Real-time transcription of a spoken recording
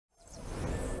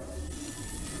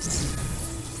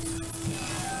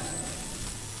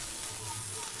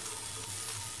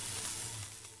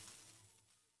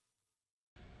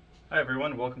Hi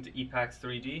everyone, welcome to ePax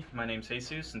 3D. My name's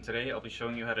Jesus, and today I'll be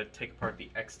showing you how to take apart the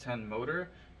X10 motor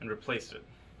and replace it.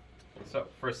 So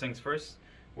first things first,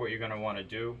 what you're going to want to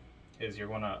do is you're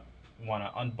going to want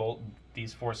to unbolt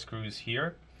these 4 screws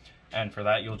here, and for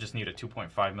that you'll just need a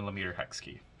 2.5mm hex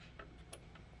key.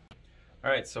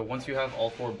 Alright, so once you have all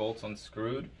 4 bolts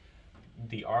unscrewed,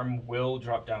 the arm will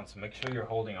drop down, so make sure you're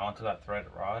holding onto that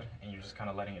threaded rod and you're just kind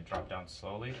of letting it drop down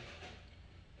slowly.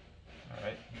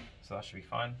 Alright, so that should be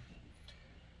fine.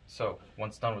 So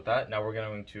once done with that, now we're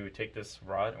going to take this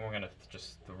rod and we're going to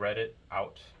just thread it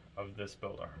out of this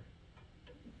build arm.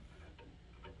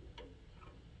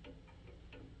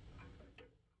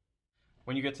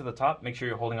 When you get to the top, make sure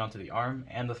you're holding onto the arm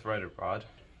and the threaded rod.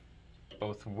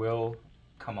 Both will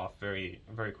come off very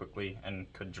quickly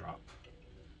and could drop.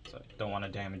 So don't want to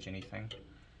damage anything.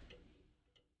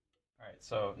 Alright,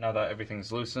 so now that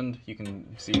everything's loosened, you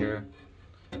can see here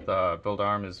the build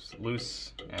arm is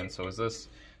loose and so is this.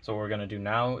 So what we're going to do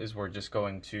now is we're just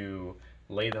going to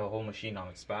lay the whole machine on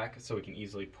its back so we can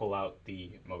easily pull out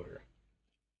the motor.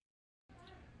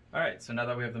 Alright, so now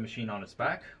that we have the machine on its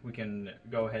back, we can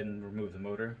go ahead and remove the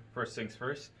motor. First things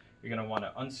first, you're going to want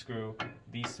to unscrew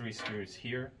these 3 screws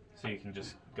here. So you can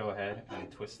just go ahead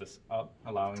and twist this up,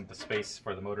 allowing the space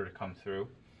for the motor to come through.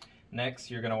 Next,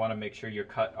 you're going to want to make sure you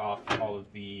cut off all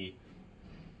of the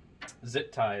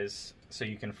zip ties so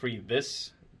you can free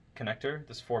this connector,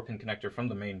 this 4-pin connector from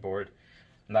the main board.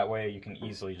 And that way you can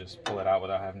easily just pull it out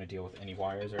without having to deal with any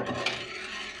wires or anything.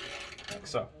 Like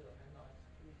so.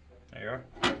 There you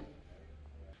are.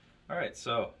 Alright,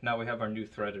 so now we have our new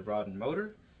threaded rod and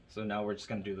motor. So now we're just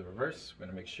going to do the reverse. We're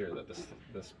going to make sure that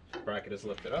this bracket is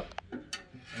lifted up.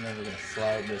 And then we're going to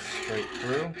slide this straight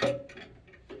through.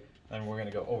 Then we're going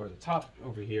to go over the top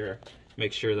over here.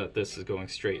 Make sure that this is going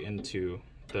straight into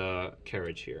the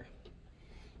carriage here.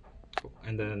 Cool.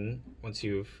 And then once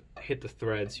you've hit the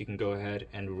threads, you can go ahead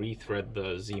and rethread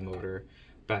the Z motor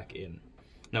back in.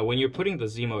 Now when you're putting the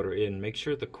Z motor in, make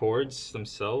sure the cords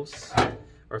themselves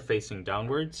are facing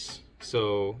downwards,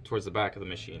 so towards the back of the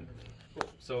machine.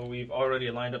 So we've already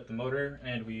lined up the motor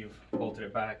and we've bolted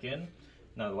it back in.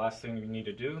 Now the last thing you need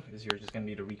to do is you're just going to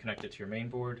need to reconnect it to your main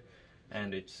board,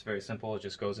 and it's very simple. It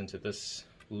just goes into this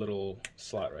little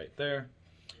slot right there.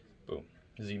 Boom,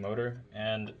 Z motor.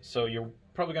 And so you're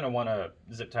probably going to want to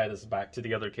zip tie this back to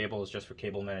the other cables just for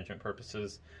cable management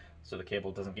purposes, so the cable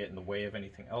doesn't get in the way of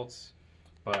anything else.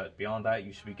 But beyond that,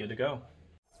 you should be good to go.